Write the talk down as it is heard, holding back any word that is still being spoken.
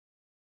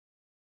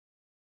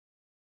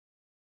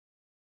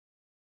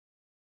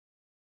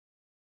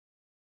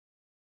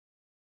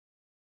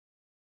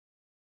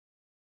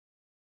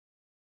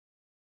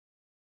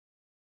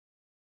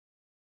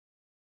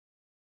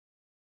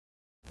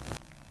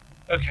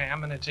Okay, I'm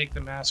going to take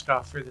the mask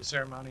off for the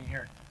ceremony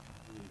here.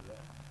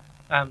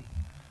 I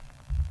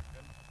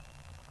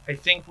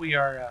think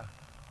we're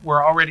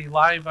already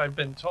live, I've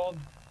been told.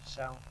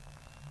 So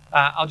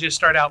I'll just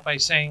start out by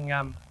saying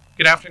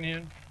good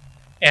afternoon.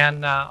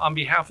 And on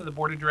behalf of the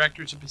Board of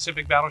Directors of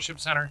Pacific Battleship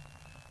Center,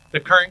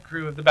 the current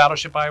crew of the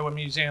Battleship Iowa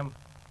Museum,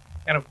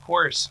 and of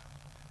course,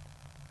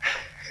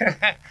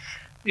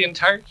 the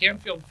entire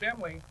Canfield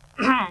family,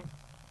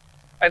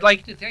 I'd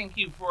like to thank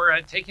you for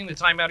taking the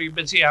time out of your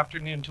busy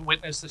afternoon to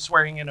witness the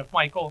swearing in of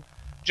Michael,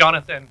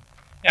 Jonathan,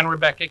 and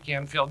Rebecca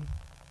Canfield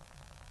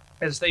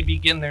as they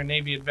begin their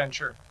Navy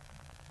adventure.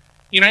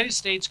 United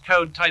States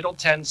Code Title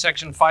 10,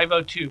 Section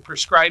 502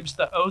 prescribes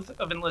the oath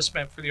of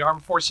enlistment for the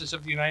Armed Forces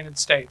of the United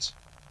States.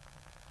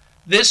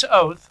 This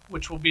oath,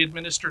 which will be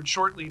administered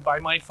shortly by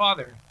my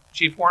father,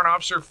 Chief Warrant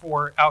Officer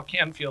for Al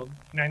Canfield,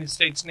 United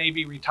States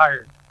Navy,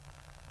 retired,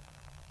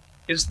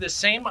 is the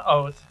same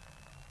oath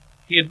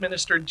he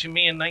administered to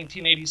me in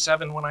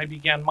 1987 when I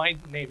began my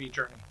Navy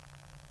journey.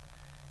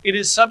 It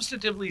is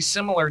substantively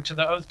similar to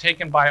the oath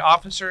taken by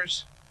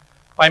officers,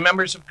 by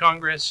members of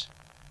Congress,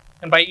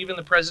 and by even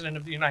the President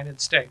of the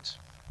United States.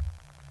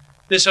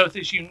 This oath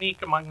is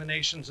unique among the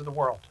nations of the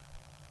world.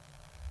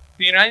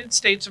 The United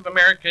States of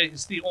America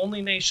is the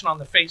only nation on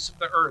the face of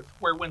the earth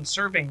where, when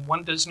serving,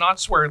 one does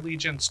not swear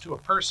allegiance to a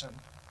person,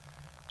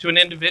 to an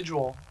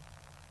individual,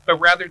 but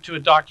rather to a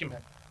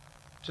document,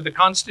 to the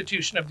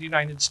Constitution of the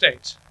United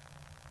States.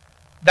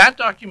 That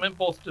document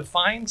both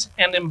defines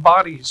and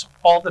embodies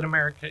all that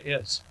America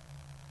is.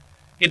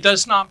 It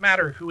does not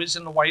matter who is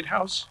in the White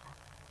House.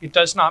 It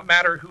does not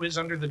matter who is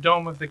under the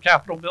dome of the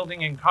Capitol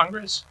building in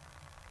Congress.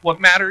 What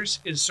matters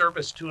is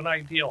service to an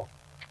ideal.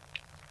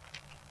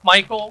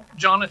 Michael,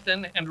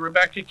 Jonathan, and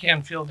Rebecca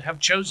Canfield have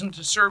chosen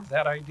to serve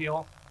that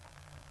ideal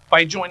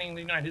by joining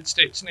the United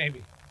States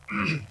Navy.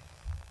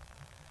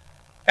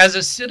 As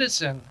a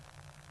citizen,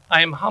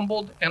 I am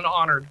humbled and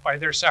honored by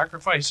their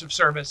sacrifice of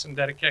service and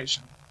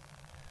dedication.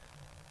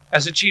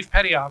 As a Chief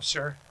Petty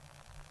Officer,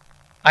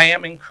 I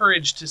am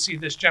encouraged to see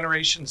this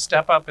generation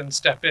step up and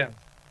step in.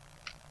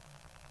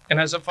 And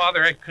as a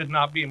father, I could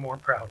not be more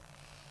proud.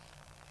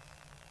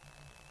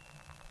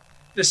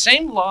 The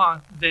same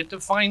law that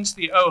defines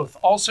the oath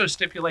also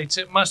stipulates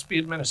it must be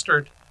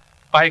administered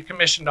by a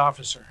commissioned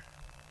officer.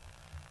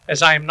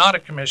 As I am not a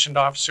commissioned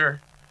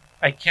officer,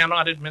 I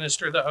cannot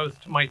administer the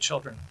oath to my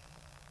children.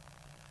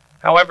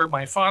 However,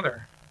 my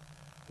father,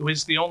 who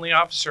is the only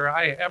officer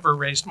I ever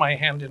raised my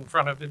hand in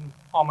front of in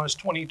almost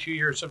 22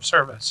 years of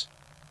service,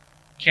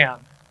 can.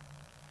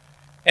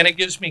 And it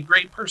gives me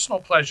great personal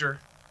pleasure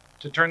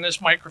to turn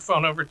this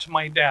microphone over to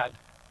my dad,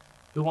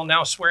 who will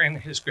now swear in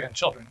his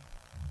grandchildren.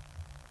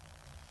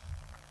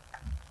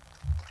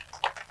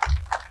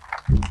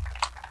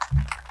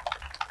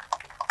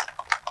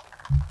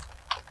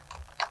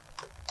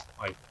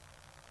 Michael.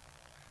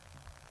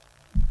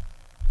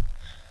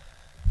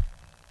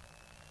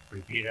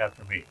 Repeat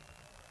after me.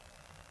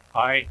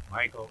 I,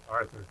 Michael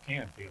Arthur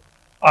Canfield,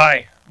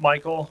 I,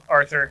 Michael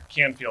Arthur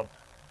Canfield,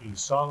 do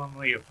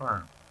solemnly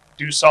affirm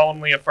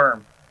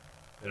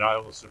that I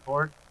will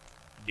support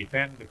and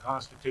defend the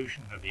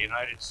Constitution of the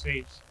United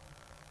States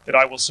that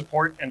I will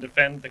support and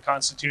defend the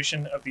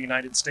Constitution of the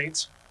United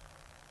States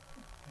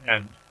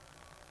and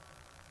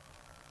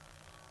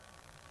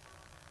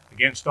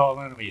against all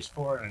enemies,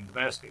 foreign and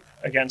domestic,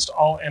 against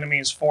all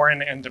enemies,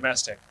 foreign and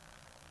domestic,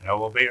 and I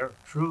will bear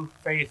true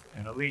faith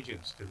and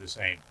allegiance to the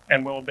same.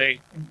 and will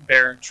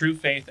bear true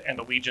faith and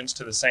allegiance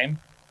to the same,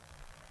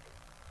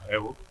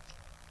 That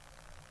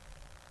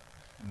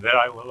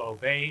I will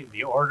obey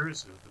the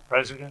orders of the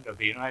President of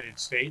the United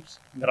States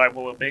that I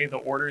will obey the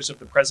orders of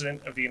the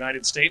President of the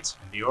United States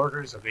and the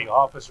orders of the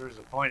officers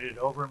appointed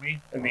over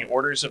me and the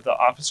orders of the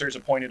officers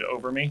appointed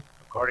over me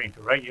according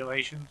to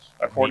regulations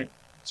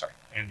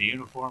and the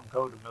Uniform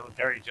Code of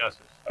Military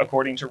Justice.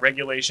 according to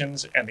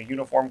regulations and the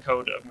Uniform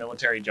Code of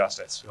Military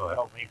Justice. So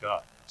help me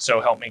God.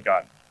 So help me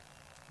God.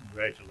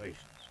 Congratulations.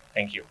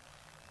 Thank you.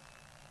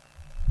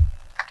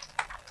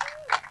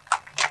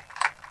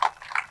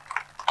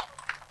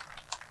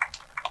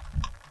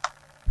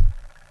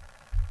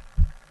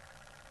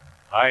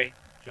 I,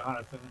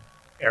 Jonathan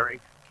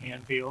Eric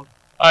Canfield,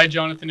 I,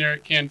 Jonathan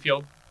Eric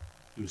Canfield,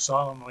 do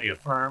solemnly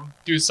affirm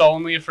do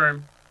solemnly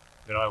affirm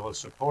that I will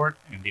support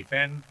and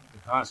defend the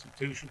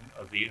Constitution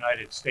of the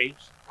United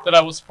States that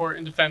I will support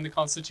and defend the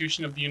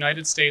Constitution of the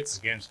United States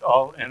against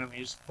all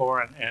enemies,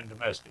 foreign and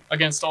domestic.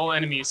 against all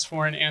enemies,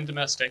 foreign and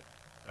domestic.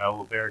 I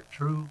will bear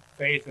true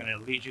faith and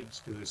allegiance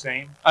to the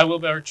same, I will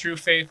bear true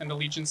faith and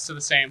allegiance to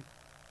the same,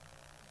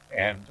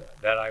 and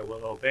that I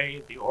will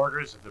obey the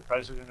orders of the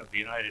President of the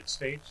United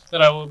States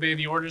that I will obey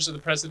the orders of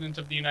the President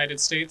of the United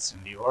States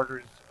and the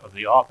orders of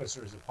the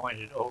officers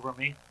appointed over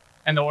me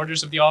and the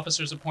orders of the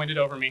officers appointed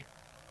over me,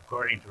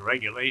 according to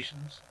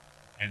regulations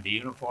and the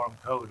Uniform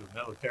Code of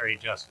Military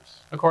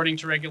Justice. according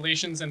to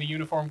regulations and the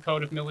Uniform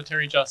Code of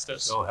Military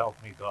Justice. So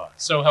help me God.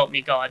 So help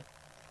me God.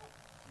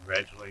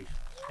 Congratulations.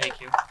 Thank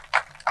you.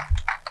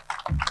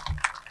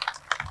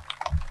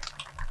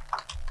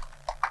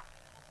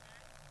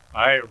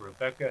 I,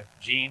 Rebecca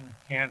Jean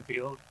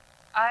Canfield,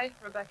 I,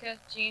 Rebecca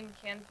Jean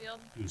Canfield,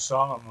 do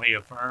solemnly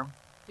affirm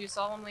do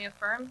solemnly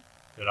affirm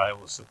that I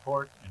will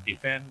support and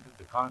defend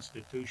the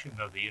Constitution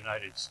of the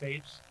United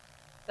States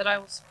that I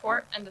will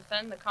support and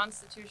defend the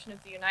Constitution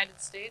of the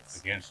United States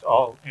against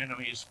all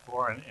enemies,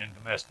 foreign and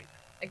domestic,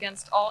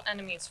 against all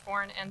enemies,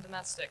 foreign and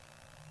domestic,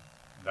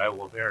 and I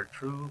will bear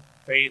true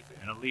faith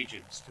and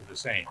allegiance to the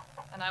same,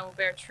 and I will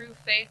bear true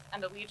faith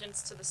and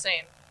allegiance to the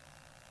same,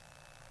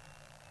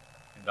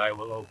 and I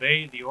will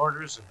obey the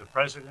orders of the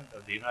President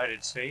of the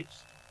United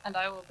States and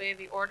I will obey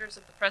the orders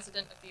of the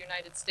President of the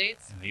United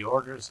States and the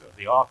orders of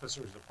the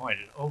officers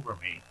appointed over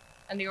me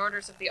and the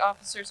orders of the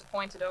officers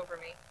appointed over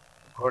me,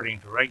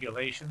 according to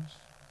regulations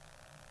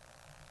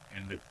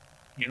and the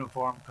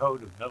Uniform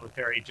Code of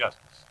Military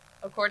Justice.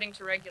 according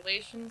to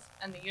regulations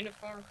and the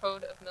Uniform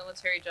Code of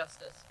Military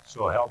Justice.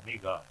 So help me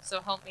God.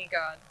 So help me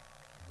God.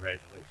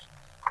 Congratulations.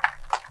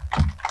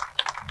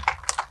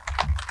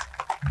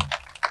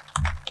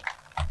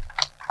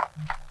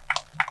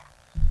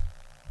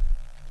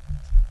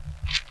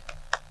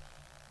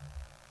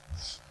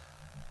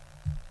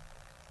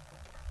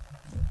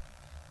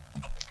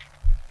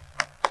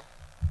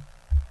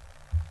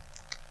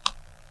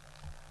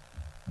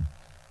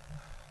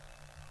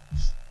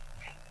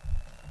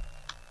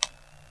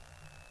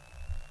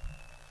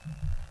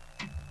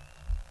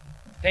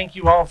 Thank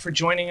you all for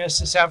joining us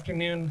this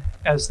afternoon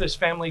as this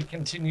family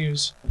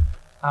continues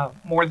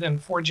more than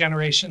 4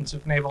 generations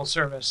of naval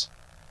service.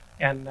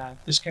 And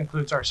this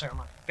concludes our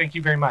ceremony. Thank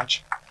you very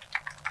much.